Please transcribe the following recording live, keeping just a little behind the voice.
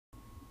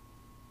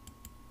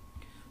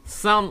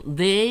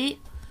Someday,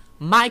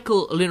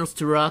 Micheal Learn's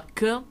to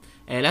Rock,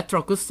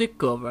 electro-acoustic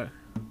cover.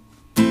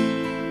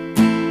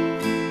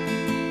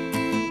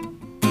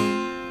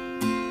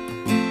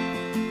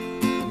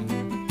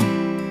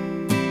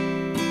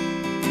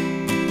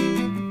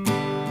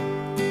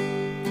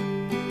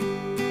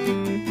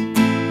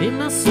 In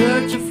my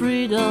search of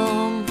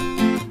freedom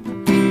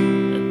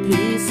and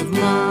peace of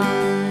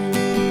mind,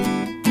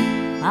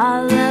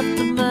 I left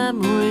the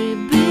memory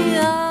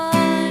behind.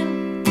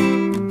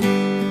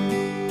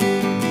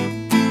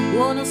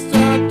 Wanna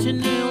start a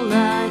new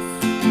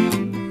life,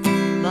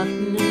 but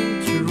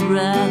nature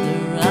rather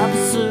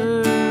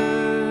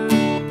absurd.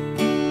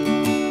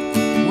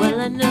 Well,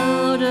 I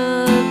know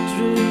the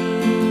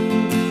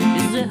truth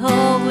is the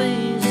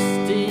always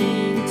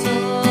thinks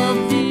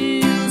of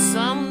you.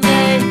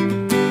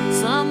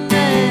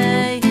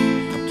 Someday,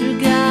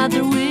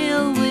 together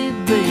we'll be,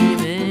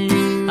 baby.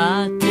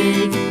 I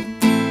take,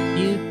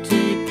 you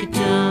take your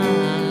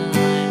time.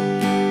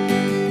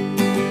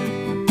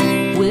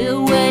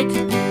 We'll wait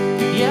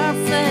your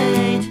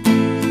fate,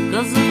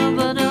 'cause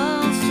nobody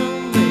else, so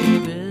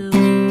baby,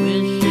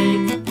 we'll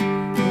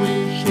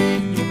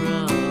shake the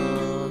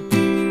rock.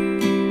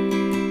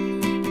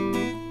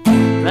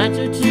 Right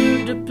to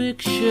the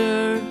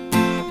picture,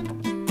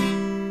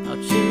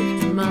 I'll take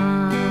the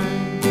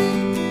mind.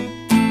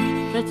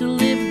 Try to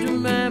leave the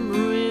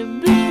memory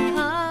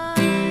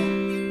behind.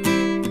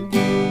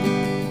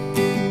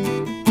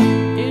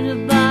 Either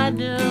by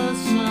the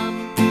sun,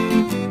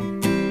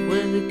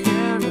 when the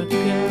cannot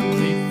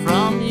carry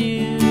from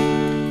you.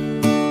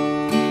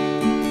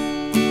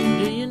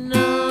 Do you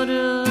know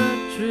the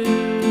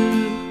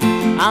truth?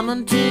 I'm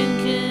not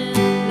thinking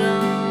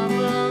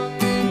about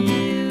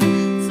you.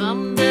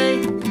 Someday,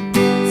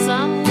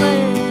 some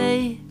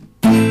way,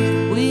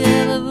 we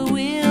ever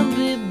will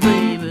be,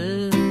 baby.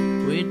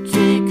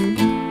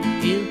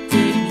 You take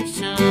the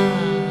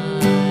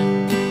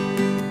time.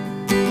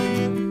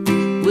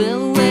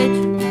 We'll wait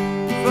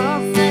for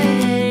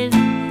fate,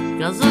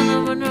 'cause I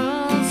never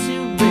knows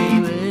you,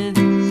 baby.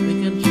 We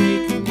can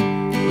shake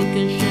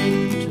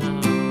the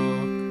talk.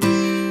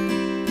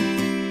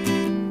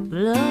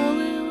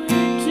 Blowing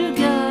it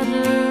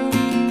together,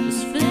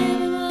 just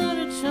feeling all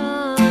the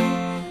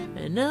time,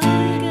 and